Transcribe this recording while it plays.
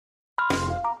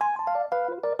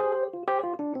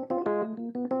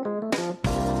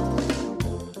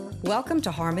Welcome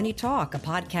to Harmony Talk, a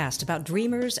podcast about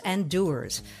dreamers and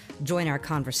doers. Join our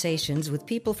conversations with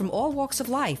people from all walks of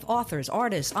life, authors,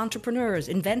 artists, entrepreneurs,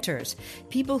 inventors,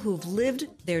 people who've lived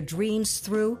their dreams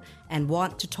through and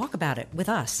want to talk about it with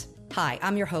us. Hi,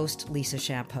 I'm your host, Lisa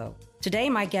Champeau. Today,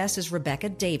 my guest is Rebecca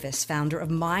Davis, founder of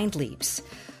Mind Leaps,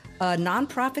 a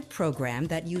nonprofit program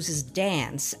that uses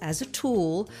dance as a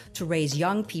tool to raise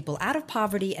young people out of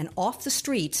poverty and off the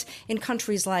streets in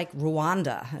countries like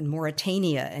Rwanda and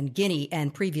Mauritania and Guinea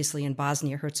and previously in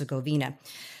Bosnia-Herzegovina.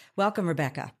 Welcome,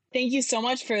 Rebecca. Thank you so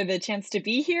much for the chance to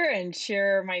be here and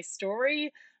share my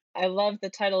story. I love the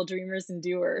title, Dreamers and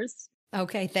Doers.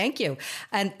 Okay, thank you.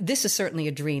 And this is certainly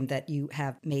a dream that you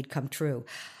have made come true.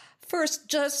 First,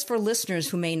 just for listeners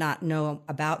who may not know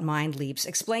about Mind Leaps,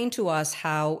 explain to us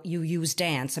how you use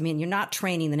dance. I mean, you're not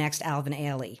training the next Alvin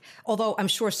Ailey, although I'm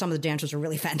sure some of the dancers are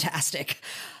really fantastic.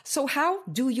 So how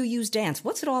do you use dance?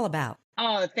 What's it all about?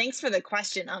 Oh, thanks for the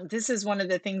question. This is one of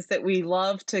the things that we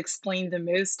love to explain the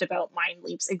most about Mind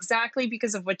Leaps, exactly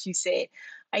because of what you say.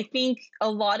 I think a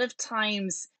lot of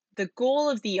times the goal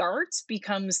of the arts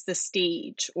becomes the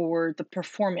stage or the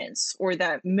performance or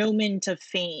that moment of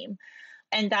fame.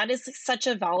 And that is such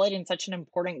a valid and such an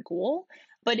important goal,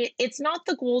 but it's not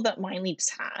the goal that Mind Leaps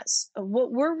has.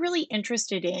 What we're really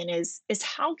interested in is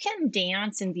how can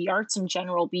dance and the arts in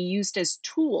general be used as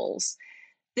tools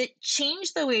that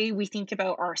change the way we think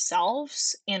about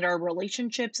ourselves and our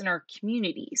relationships and our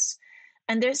communities.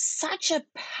 And there's such a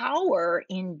power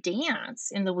in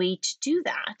dance in the way to do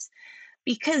that,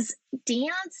 because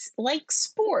dance, like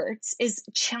sports, is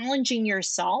challenging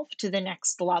yourself to the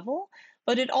next level,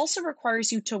 but it also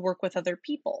requires you to work with other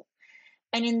people.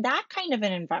 And in that kind of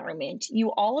an environment,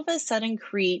 you all of a sudden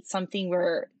create something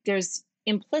where there's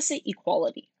implicit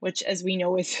equality, which, as we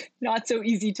know, is not so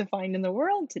easy to find in the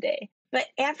world today. But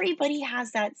everybody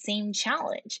has that same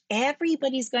challenge.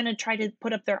 Everybody's going to try to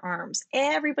put up their arms.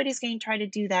 Everybody's going to try to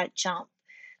do that jump.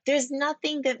 There's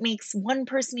nothing that makes one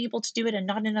person able to do it and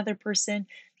not another person.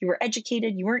 You were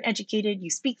educated, you weren't educated, you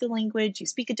speak the language, you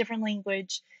speak a different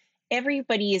language.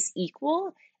 Everybody is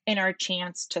equal in our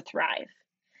chance to thrive.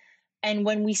 And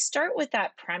when we start with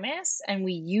that premise and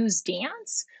we use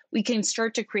dance, we can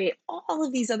start to create all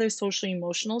of these other social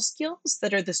emotional skills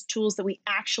that are the tools that we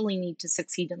actually need to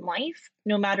succeed in life,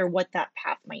 no matter what that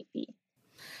path might be.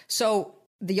 So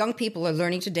the young people are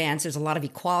learning to dance. There's a lot of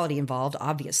equality involved,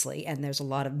 obviously, and there's a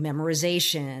lot of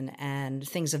memorization and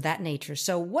things of that nature.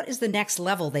 So what is the next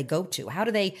level they go to? How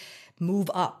do they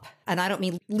move up? And I don't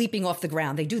mean leaping off the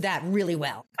ground. They do that really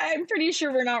well. I'm pretty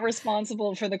sure we're not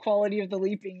responsible for the quality of the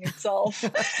leaping itself,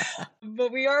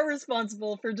 but we are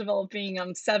responsible for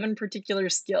developing 7 particular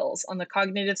skills on the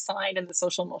cognitive side and the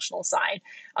social emotional side.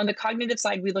 On the cognitive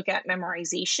side, we look at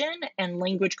memorization and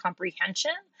language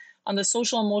comprehension. On the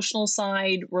social emotional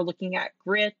side, we're looking at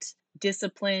grit,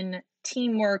 discipline,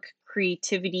 teamwork,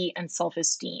 creativity, and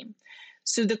self-esteem.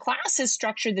 So the class is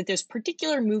structured that there's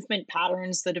particular movement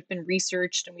patterns that have been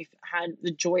researched, and we've had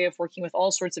the joy of working with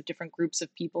all sorts of different groups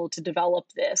of people to develop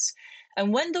this.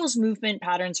 And when those movement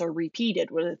patterns are repeated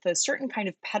with a certain kind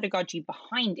of pedagogy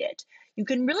behind it, you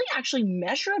can really actually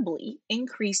measurably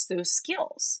increase those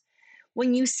skills.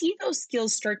 When you see those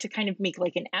skills start to kind of make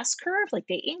like an S curve, like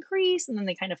they increase and then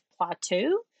they kind of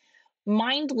plateau,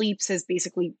 Mind Leaps has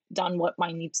basically done what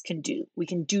Mind Leaps can do. We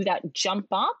can do that jump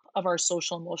up of our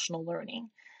social emotional learning.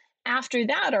 After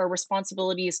that, our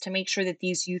responsibility is to make sure that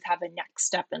these youth have a next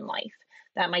step in life.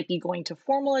 That might be going to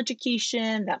formal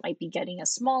education, that might be getting a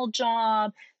small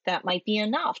job, that might be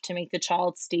enough to make the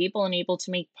child stable and able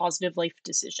to make positive life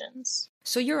decisions.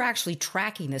 So you're actually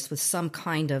tracking this with some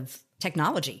kind of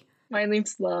technology. Mind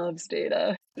Leaps loves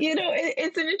data.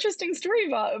 It's an interesting story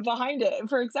behind it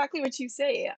for exactly what you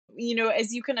say.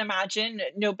 As you can imagine,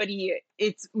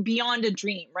 it's beyond a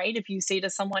dream, right? If you say to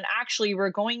someone, actually, we're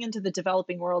going into the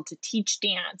developing world to teach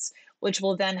dance, which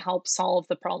will then help solve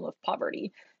the problem of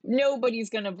poverty. Nobody's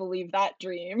going to believe that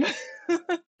dream.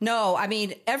 No, I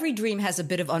mean, every dream has a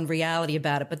bit of unreality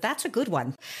about it, but that's a good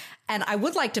one. And I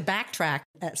would like to backtrack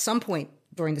at some point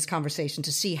during this conversation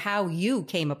to see how you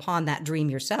came upon that dream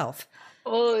yourself.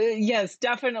 Well, yes,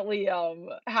 definitely.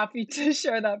 Happy to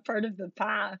share that part of the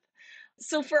path.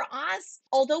 So for us,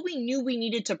 although we knew we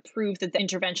needed to prove that the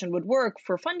intervention would work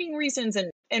for funding reasons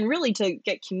and really to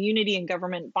get community and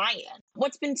government buy-in,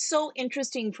 what's been so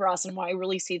interesting for us and why I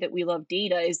really say that we love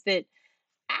data is that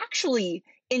actually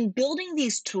in building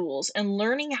these tools and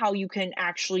learning how you can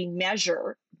actually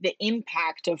measure the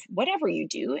impact of whatever you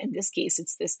do, in this case,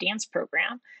 it's this dance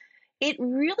program, it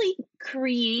really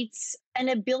creates an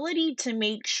ability to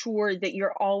make sure that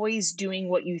you're always doing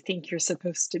what you think you're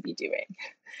supposed to be doing.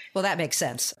 Well, that makes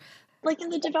sense. Like in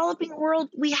the developing world,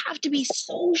 we have to be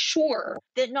so sure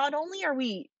that not only are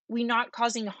we not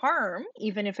causing harm,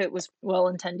 even if it was well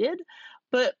intended,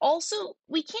 but also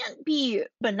we can't be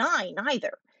benign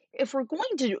either. If we're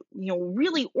going to,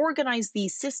 really organize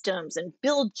these systems and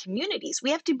build communities,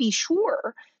 we have to be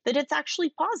sure that it's actually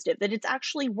positive, that it's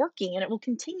actually working, and it will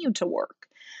continue to work.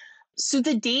 So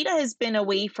the data has been a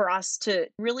way for us to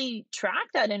really track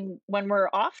that. And when we're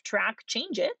off track,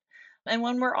 change it. And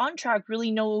when we're on track, really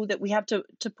know that we have to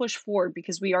push forward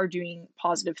because we are doing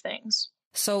positive things.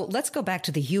 So let's go back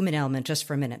to the human element just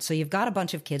for a minute. So you've got a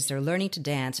bunch of kids, they're learning to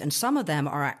dance, and some of them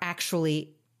are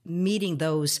actually meeting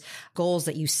those goals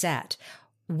that you set.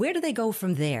 Where do they go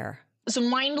from there? So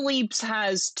Mind Leaps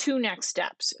has two next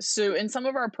steps. So in some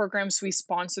of our programs, we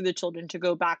sponsor the children to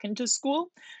go back into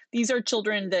school. These are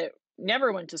children that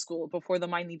never went to school before the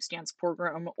Mind Leaps dance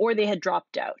program, or they had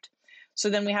dropped out. So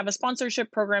then we have a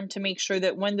sponsorship program to make sure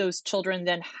that when those children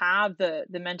then have the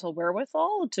mental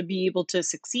wherewithal to be able to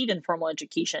succeed in formal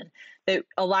education, that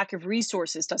a lack of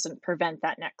resources doesn't prevent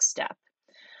that next step.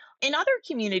 In other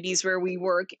communities where we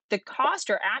work, the cost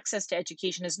or access to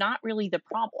education is not really the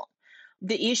problem.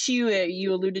 The issue,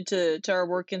 you alluded to our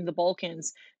work in the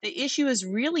Balkans, the issue is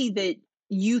really that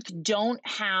youth don't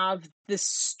have the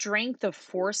strength of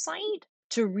foresight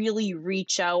to really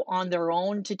reach out on their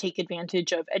own to take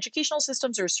advantage of educational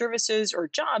systems or services or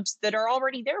jobs that are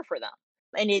already there for them.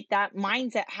 And that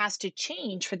mindset has to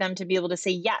change for them to be able to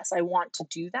say, yes, I want to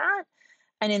do that.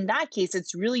 And in that case,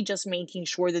 it's really just making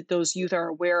sure that those youth are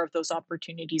aware of those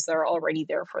opportunities that are already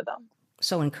there for them.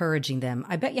 So encouraging them.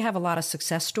 I bet you have a lot of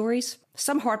success stories,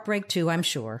 some heartbreak too, I'm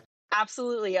sure.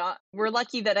 Absolutely. We're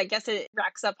lucky that I guess it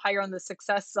racks up higher on the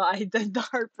success side than the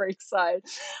heartbreak side.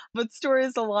 But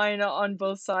stories align on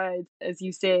both sides, as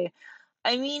you say.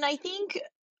 I mean, I think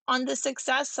on the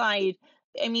success side,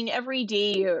 every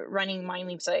day running Mind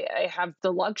Leaps, I have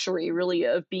the luxury really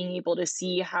of being able to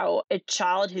see how a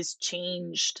child has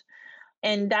changed.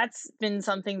 And that's been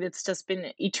something that's just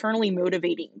been eternally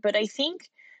motivating. But I think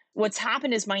what's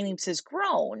happened as Mind Leaps has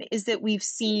grown is that we've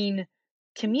seen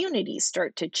communities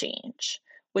start to change,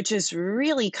 which is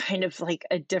really kind of like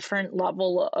a different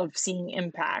level of seeing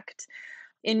impact.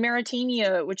 In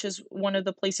Mauritania, which is one of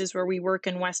the places where we work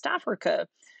in West Africa,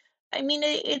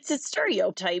 it's a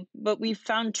stereotype, but we've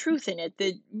found truth in it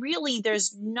that really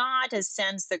there's not a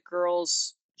sense that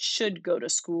girls should go to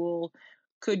school,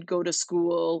 could go to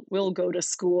school, will go to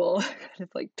school, kind of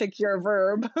like pick your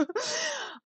verb.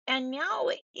 And now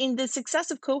in the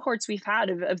successive cohorts we've had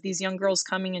of these young girls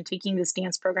coming and taking this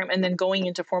dance program and then going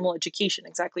into formal education,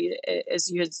 exactly as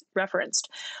you had referenced,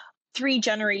 3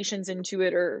 generations into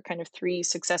it, or kind of 3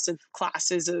 successive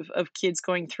classes of kids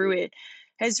going through it,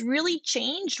 has really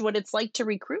changed what it's like to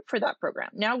recruit for that program.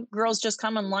 Now girls just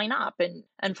come and line up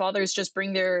and fathers just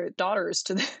bring their daughters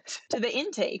to the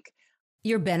intake.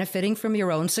 You're benefiting from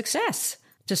your own success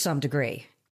to some degree.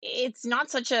 It's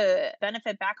not such a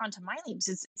benefit back onto Mind Leaps.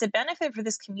 It's a benefit for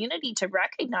this community to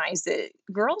recognize that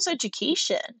girls'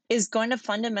 education is going to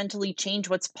fundamentally change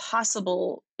what's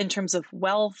possible in terms of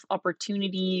wealth,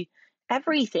 opportunity,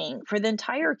 everything for the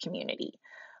entire community.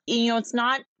 It's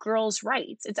not girls'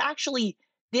 rights. It's actually,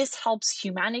 this helps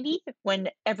humanity when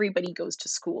everybody goes to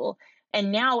school.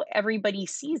 And now everybody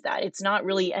sees that. It's not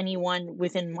really anyone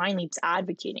within Mind Leaps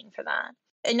advocating for that.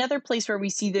 Another place where we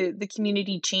see the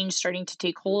community change starting to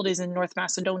take hold is in North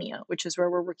Macedonia, which is where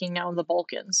we're working now in the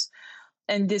Balkans.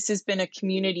 And this has been a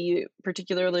community,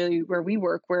 particularly where we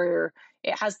work, where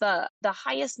it has the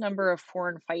highest number of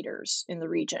foreign fighters in the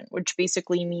region, which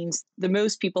basically means the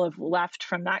most people have left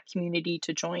from that community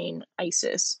to join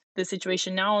ISIS. The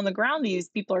situation now on the ground, these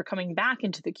people are coming back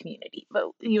into the community. But,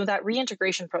 that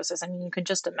reintegration process, you can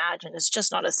just imagine, it's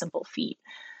just not a simple feat.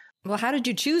 Well, how did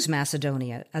you choose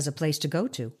Macedonia as a place to go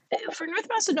to? For North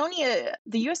Macedonia,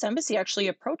 the U.S. Embassy actually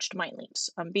approached Mind Leaps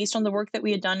based on the work that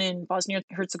we had done in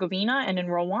Bosnia-Herzegovina and in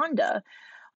Rwanda,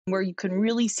 where you can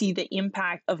really see the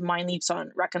impact of Mind Leaps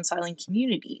on reconciling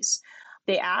communities.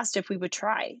 They asked if we would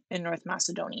try in North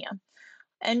Macedonia.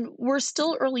 And we're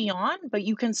still early on, but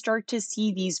you can start to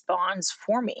see these bonds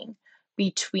forming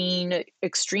between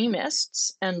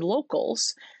extremists and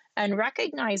locals, and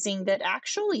recognizing that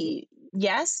actually,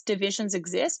 yes, divisions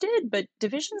existed, but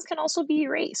divisions can also be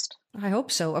erased. I hope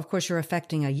so. Of course, you're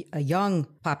affecting a young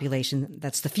population.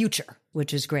 That's the future,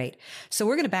 which is great. So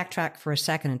we're going to backtrack for a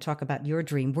second and talk about your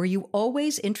dream. Were you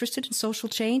always interested in social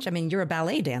change? You're a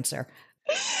ballet dancer.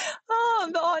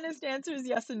 The honest answer is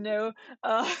yes and no.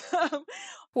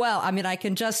 Well, I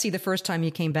can just see the first time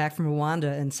you came back from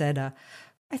Rwanda and said,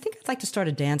 I think I'd like to start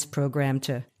a dance program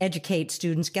to educate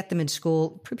students, get them in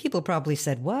school. People probably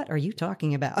said, "What are you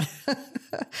talking about?"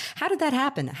 How did that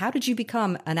happen? How did you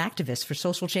become an activist for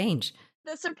social change?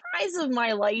 The surprise of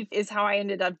my life is how I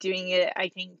ended up doing it, I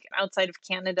think, outside of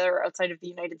Canada or outside of the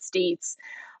United States.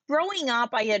 Growing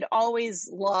up, I had always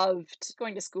loved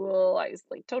going to school. I was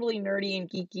like totally nerdy and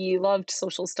geeky, loved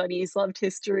social studies, loved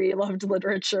history, loved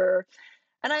literature.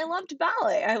 And I loved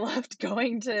ballet. I loved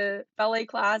going to ballet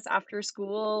class after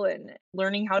school and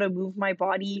learning how to move my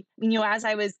body. As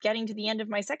I was getting to the end of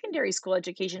my secondary school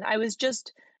education, I was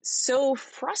just so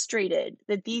frustrated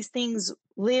that these things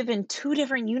live in two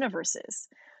different universes.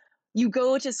 You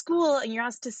go to school and you're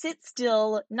asked to sit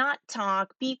still, not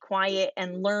talk, be quiet,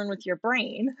 and learn with your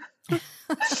brain.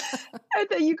 And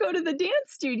then you go to the dance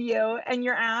studio and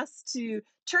you're asked to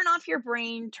turn off your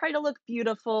brain, try to look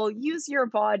beautiful, use your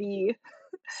body.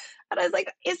 And I was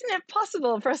like, isn't it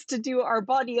possible for us to do our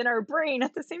body and our brain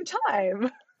at the same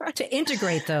time? To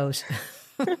integrate those.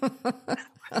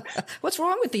 What's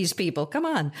wrong with these people? Come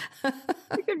on.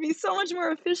 We could be so much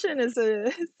more efficient as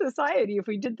a society if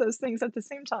we did those things at the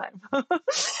same time.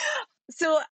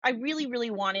 So I really,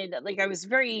 really wanted, I was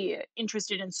very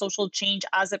interested in social change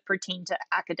as it pertained to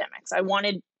academics. I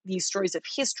wanted these stories of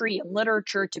history and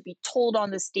literature to be told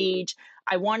on the stage.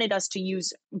 I wanted us to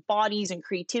use bodies and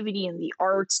creativity and the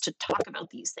arts to talk about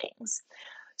these things.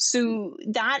 So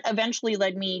that eventually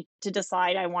led me to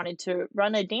decide I wanted to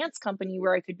run a dance company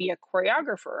where I could be a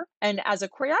choreographer. And as a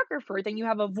choreographer, then you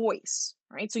have a voice,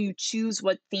 right? So you choose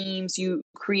what themes you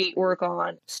create work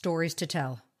on. Stories to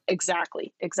tell.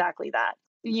 Exactly that.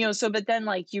 But then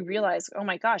you realize, oh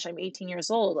my gosh, I'm 18 years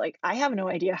old. I have no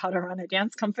idea how to run a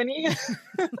dance company.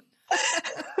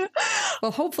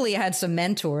 Well, hopefully you had some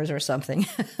mentors or something.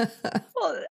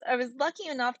 Well, I was lucky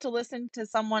enough to listen to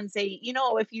someone say,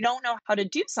 if you don't know how to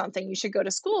do something, you should go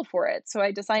to school for it. So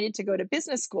I decided to go to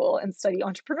business school and study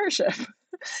entrepreneurship.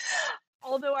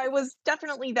 Although I was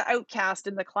definitely the outcast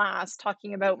in the class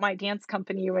talking about my dance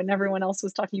company when everyone else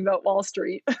was talking about Wall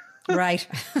Street. Right.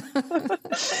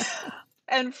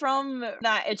 And from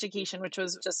that education, which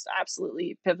was just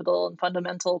absolutely pivotal and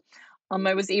fundamental,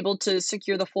 I was able to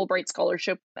secure the Fulbright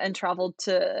scholarship and traveled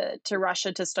to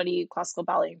Russia to study classical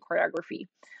ballet and choreography.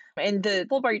 And the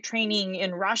Fulbright training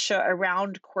in Russia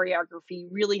around choreography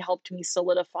really helped me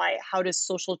solidify how does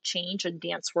social change and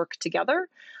dance work together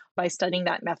by studying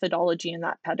that methodology and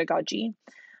that pedagogy.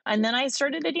 And then I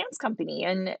started a dance company.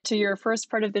 And to your first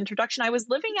part of the introduction, I was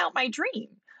living out my dream.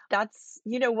 That's,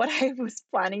 what I was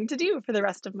planning to do for the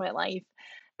rest of my life.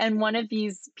 And one of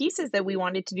these pieces that we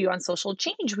wanted to do on social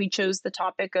change, we chose the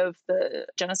topic of the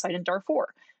genocide in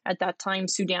Darfur. At that time,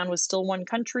 Sudan was still one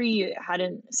country. It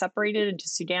hadn't separated into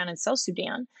Sudan and South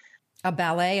Sudan. A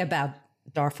ballet about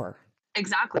Darfur.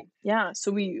 Exactly. Yeah.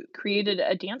 So we created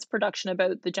a dance production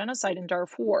about the genocide in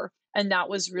Darfur. And that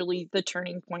was really the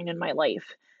turning point in my life.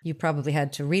 You probably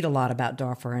had to read a lot about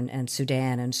Darfur and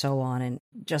Sudan and so on. And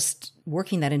just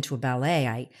working that into a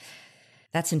ballet,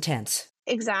 that's intense.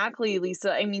 Exactly,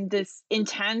 Lisa. I mean, this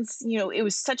intense, it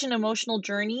was such an emotional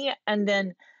journey. And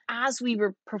then as we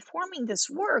were performing this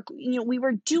work, we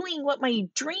were doing what my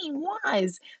dream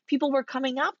was. People were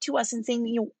coming up to us and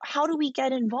saying, how do we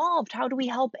get involved? How do we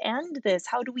help end this?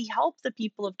 How do we help the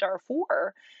people of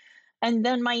Darfur? And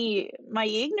then my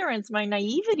ignorance, my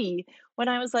naivety, when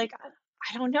I was like,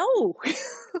 I don't know.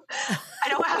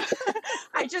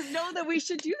 I just know that we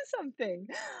should do something.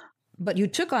 But you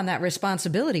took on that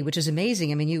responsibility, which is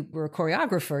amazing. I mean, you were a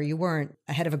choreographer. You weren't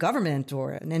a head of a government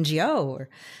or an NGO.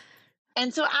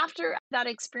 And so after that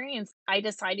experience, I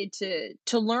decided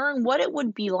to learn what it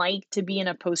would be like to be in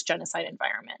a post-genocide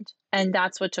environment. And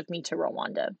that's what took me to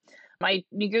Rwanda. I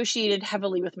negotiated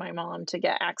heavily with my mom to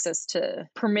get access to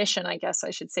permission, I guess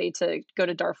I should say, to go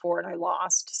to Darfur, and I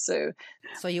lost. So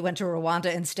you went to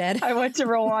Rwanda instead? I went to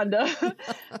Rwanda.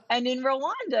 And in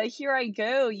Rwanda, here I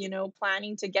go,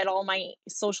 planning to get all my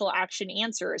social action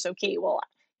answers. Okay, well,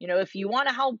 if you want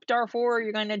to help Darfur,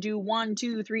 you're going to do 1,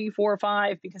 2, 3, 4,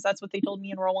 5, because that's what they told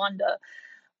me in Rwanda.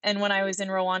 And when I was in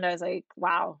Rwanda, I was like,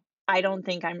 wow, I don't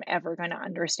think I'm ever going to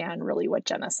understand really what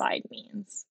genocide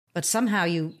means. But somehow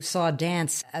you saw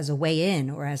dance as a way in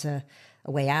or as a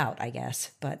way out, I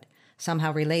guess, but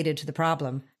somehow related to the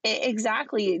problem.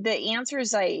 Exactly. The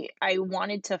answers I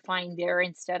wanted to find there,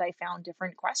 instead, I found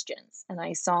different questions. And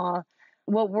I saw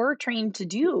what we're trained to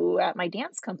do at my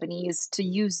dance company is to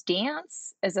use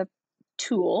dance as a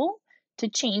tool to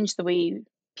change the way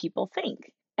people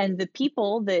think. And the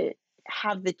people that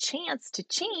have the chance to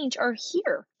change are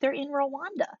here. They're in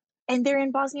Rwanda. And they're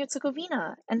in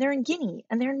Bosnia-Herzegovina, and they're in Guinea,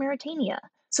 and they're in Mauritania.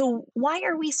 So why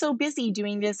are we so busy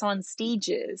doing this on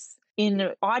stages in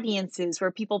audiences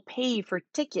where people pay for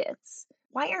tickets.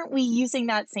 Why aren't we using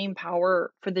that same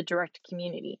power for the direct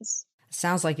communities?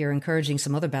 Sounds like you're encouraging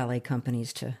some other ballet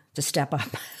companies to step up.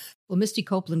 Well, Misty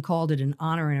Copeland called it an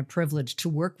honor and a privilege to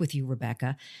work with you,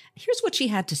 Rebecca. Here's what she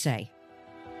had to say.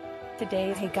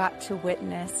 Today, I got to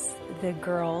witness the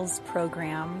girls'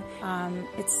 program.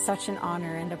 It's such an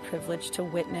honor and a privilege to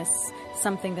witness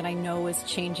something that I know is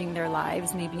changing their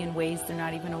lives, maybe in ways they're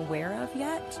not even aware of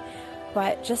yet.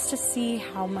 But just to see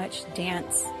how much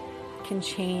dance can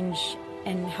change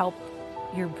and help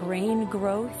your brain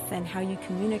growth and how you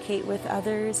communicate with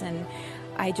others. And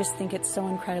I just think it's so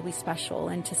incredibly special.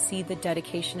 And to see the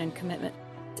dedication and commitment,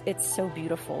 it's so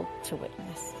beautiful to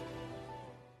witness.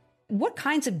 What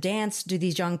kinds of dance do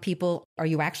these young people, are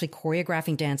you actually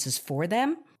choreographing dances for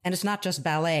them? And it's not just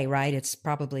ballet, right? It's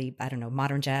probably, I don't know,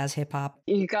 modern jazz, hip hop.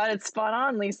 You got it spot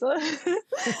on, Lisa.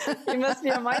 You must be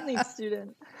a Mind Leap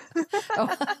student.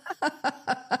 Oh.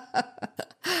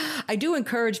 I do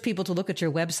encourage people to look at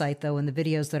your website, though, and the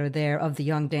videos that are there of the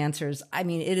young dancers. I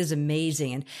mean, it is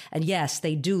amazing. And yes,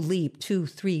 they do leap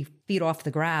 2-3 feet off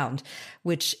the ground,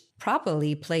 which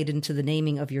probably played into the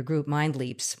naming of your group, Mind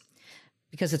Leaps,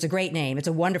 because it's a great name. It's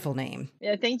a wonderful name.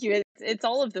 Yeah, thank you. It's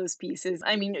all of those pieces.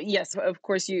 I mean, yes, of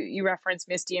course, you referenced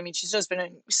Misty. I mean, she's just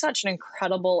been such an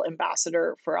incredible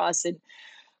ambassador for us. And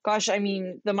gosh, I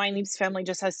mean, the Mind Leaps family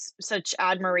just has such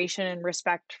admiration and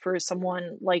respect for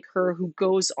someone like her who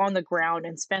goes on the ground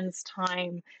and spends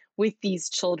time with these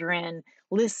children,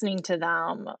 listening to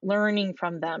them, learning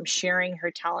from them, sharing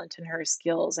her talent and her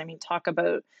skills. I mean, talk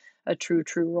about a true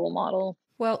role model.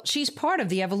 Well, she's part of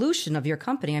the evolution of your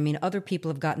company. I mean, other people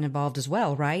have gotten involved as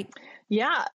well, right?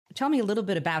 Yeah. Tell me a little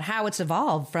bit about how it's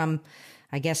evolved from,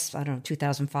 I guess, I don't know,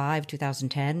 2005,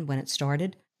 2010, when it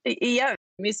started. Yeah.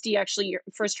 Misty actually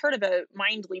first heard about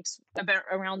Mind Leaps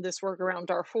around this work around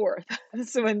Darfur.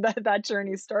 So when that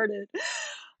journey started,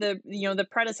 the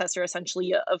predecessor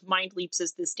essentially of Mind Leaps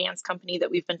is this dance company that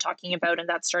we've been talking about, and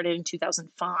that started in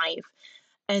 2005.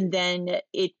 And then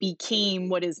it became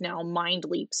what is now Mind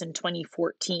Leaps in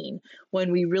 2014,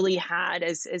 when we really had,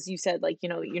 as you said, like,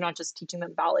 you're not just teaching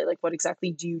them ballet, like what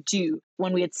exactly do you do?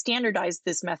 When we had standardized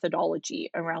this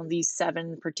methodology around these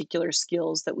 7 particular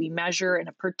skills that we measure in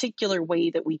a particular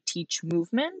way that we teach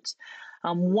movement,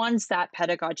 once that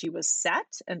pedagogy was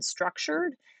set and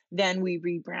structured, then we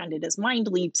rebranded as Mind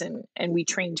Leaps and we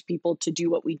trained people to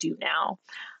do what we do now.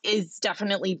 It's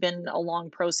definitely been a long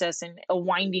process and a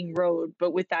winding road,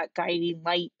 but with that guiding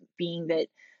light being that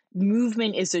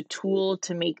movement is a tool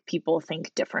to make people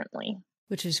think differently.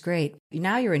 Which is great.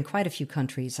 Now you're in quite a few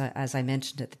countries. As I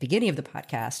mentioned at the beginning of the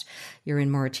podcast, you're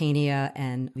in Mauritania,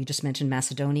 and you just mentioned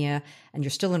Macedonia, and you're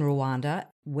still in Rwanda.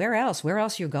 Where else? Where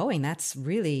else you're going? That's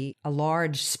really a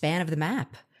large span of the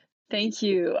map. Thank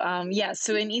you.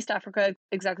 So in East Africa,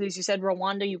 exactly as you said,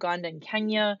 Rwanda, Uganda, and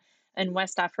Kenya, and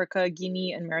West Africa,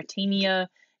 Guinea and Mauritania,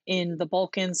 in the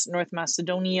Balkans, North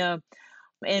Macedonia.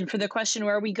 And for the question,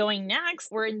 where are we going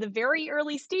next? We're in the very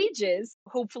early stages.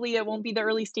 Hopefully it won't be the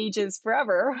early stages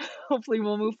forever. Hopefully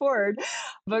we'll move forward.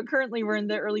 But currently we're in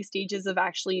the early stages of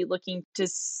actually looking to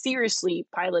seriously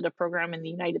pilot a program in the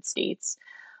United States.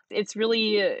 It's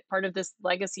really part of this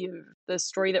legacy of the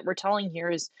story that we're telling here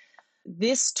is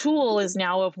this tool is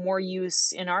now of more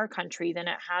use in our country than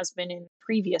it has been in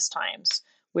previous times,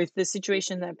 with the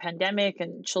situation, the pandemic,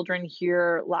 and children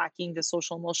here lacking the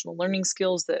social emotional learning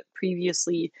skills that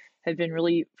previously had been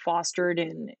really fostered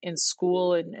in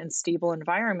school and stable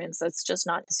environments. That's just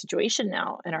not the situation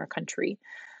now in our country.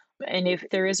 And if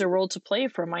there is a role to play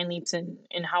for Mind Leaps in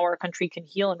how our country can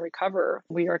heal and recover,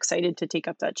 we are excited to take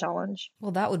up that challenge.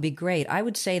 Well, that would be great. I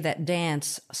would say that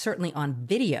dance, certainly on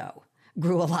video,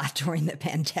 grew a lot during the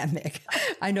pandemic.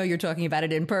 I know you're talking about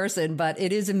it in person, but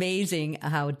it is amazing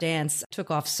how dance took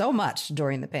off so much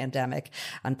during the pandemic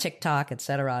on TikTok, et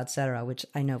cetera, which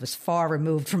I know was far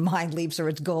removed from Mind Leaps or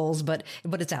its goals, but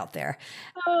it's out there.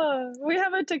 Oh, we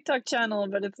have a TikTok channel,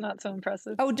 but it's not so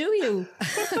impressive. Oh, do you?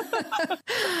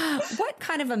 What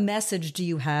kind of a message do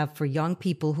you have for young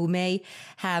people who may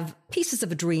have pieces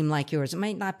of a dream like yours? It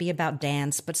might not be about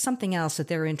dance, but something else that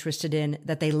they're interested in,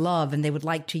 that they love and they would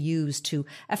like to use to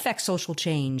affect social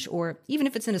change, or even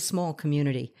if it's in a small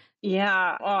community?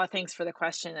 Yeah. Oh, thanks for the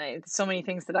question. So many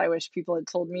things that I wish people had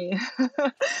told me.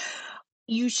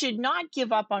 You should not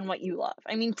give up on what you love.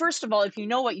 I mean, first of all, if you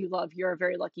know what you love, you're a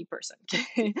very lucky person.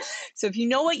 Okay? So if you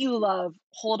know what you love,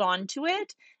 hold on to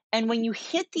it. And when you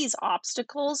hit these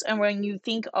obstacles and when you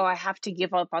think, oh, I have to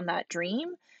give up on that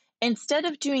dream, instead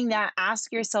of doing that,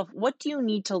 ask yourself, what do you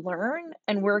need to learn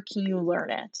and where can you learn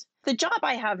it? The job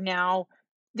I have now,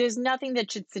 there's nothing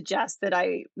that should suggest that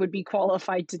I would be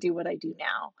qualified to do what I do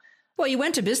now. Well, you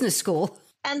went to business school.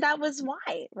 And that was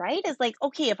why, right? It's like,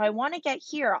 okay, if I want to get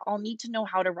here, I'll need to know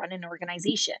how to run an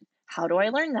organization. How do I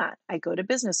learn that? I go to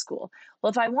business school.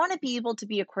 Well, if I want to be able to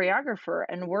be a choreographer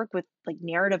and work with like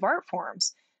narrative art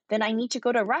forms, then I need to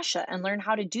go to Russia and learn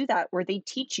how to do that, where they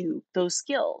teach you those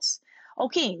skills.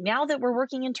 Okay, now that we're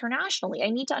working internationally, I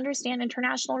need to understand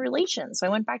international relations. So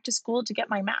I went back to school to get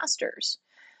my master's.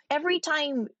 Every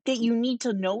time that you need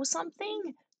to know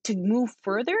something to move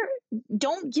further,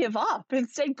 don't give up.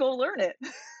 Instead, go learn it.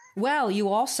 Well, you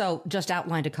also just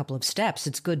outlined a couple of steps.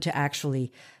 It's good to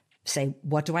actually say,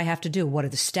 what do I have to do? What are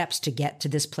the steps to get to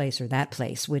this place or that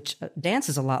place? Which dance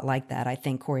is a lot like that, I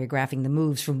think, choreographing the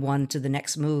moves from one to the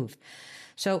next move.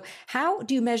 So how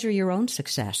do you measure your own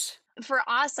success? For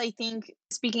us, I think,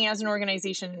 speaking as an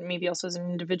organization, maybe also as an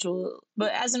individual,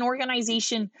 but as an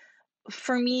organization,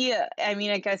 for me, I mean,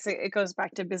 I guess it goes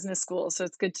back to business school. So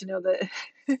it's good to know that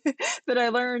that I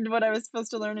learned what I was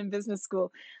supposed to learn in business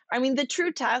school. I mean, the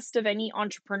true test of any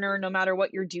entrepreneur, no matter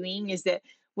what you're doing, is that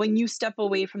when you step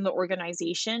away from the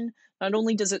organization, not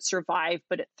only does it survive,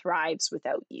 but it thrives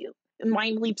without you.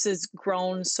 Mind Leaps has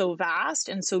grown so vast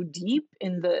and so deep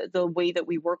in the way that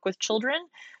we work with children.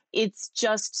 It's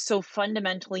just so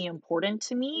fundamentally important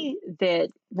to me that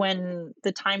when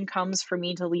the time comes for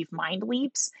me to leave Mind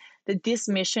Leaps, that this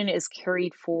mission is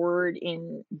carried forward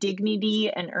in dignity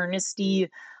and earnesty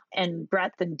and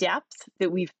breadth and depth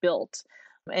that we've built.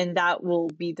 And that will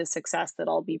be the success that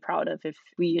I'll be proud of if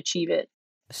we achieve it.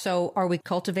 So are we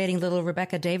cultivating little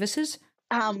Rebecca Davises?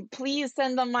 Please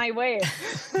send them my way.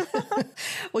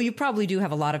 Well, you probably do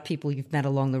have a lot of people you've met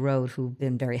along the road who've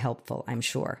been very helpful, I'm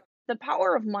sure. The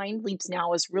power of Mind Leaps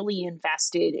now is really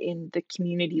invested in the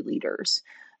community leaders.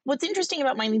 What's interesting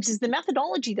about Mind Leaps is the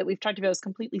methodology that we've talked about is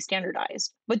completely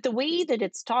standardized, but the way that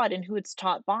it's taught and who it's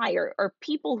taught by are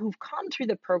people who've come through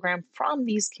the program from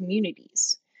these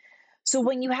communities. So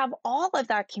when you have all of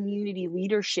that community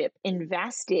leadership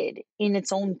invested in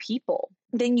its own people,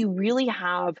 then you really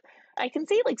have, I can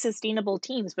say like sustainable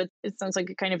teams, but it sounds like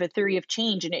a kind of a theory of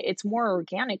change, and it's more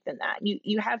organic than that.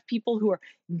 You have people who are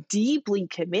deeply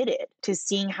committed to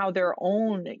seeing how their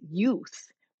own youth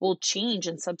will change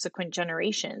in subsequent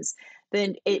generations.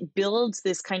 Then it builds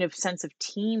this kind of sense of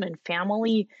team and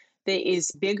family that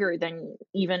is bigger than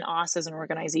even us as an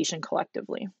organization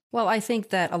collectively. Well, I think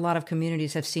that a lot of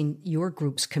communities have seen your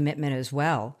group's commitment as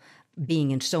well,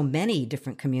 being in so many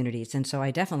different communities. And so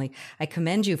I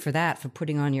commend you for that, for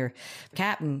putting on your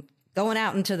cap and going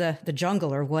out into the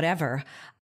jungle or whatever.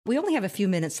 We only have a few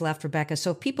minutes left, Rebecca.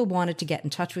 So if people wanted to get in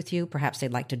touch with you, perhaps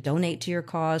they'd like to donate to your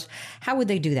cause, how would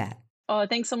they do that? Oh,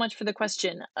 thanks so much for the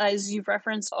question. As you've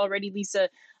referenced already, Lisa,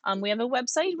 we have a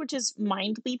website, which is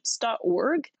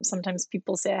mindleaps.org. Sometimes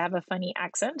people say I have a funny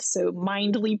accent, so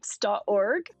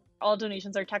mindleaps.org. All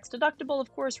donations are tax deductible.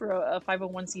 Of course, we're a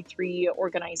 501c3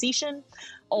 organization.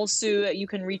 Also, you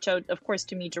can reach out, of course,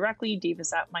 to me directly,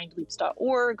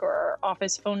 davis@mindleaps.org, or our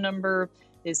office phone number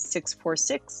is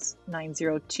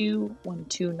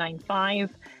 646-902-1295.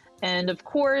 And of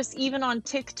course, even on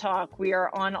TikTok, we are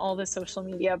on all the social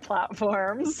media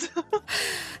platforms.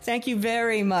 Thank you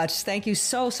very much. Thank you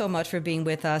so much for being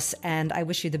with us. And I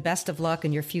wish you the best of luck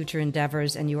in your future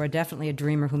endeavors. And you are definitely a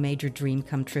dreamer who made your dream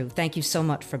come true. Thank you so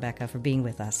much, Rebecca, for being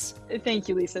with us. Thank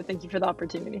you, Lisa. Thank you for the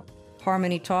opportunity.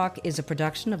 Harmony Talk is a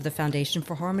production of the Foundation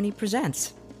for Harmony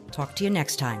Presents. Talk to you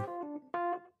next time.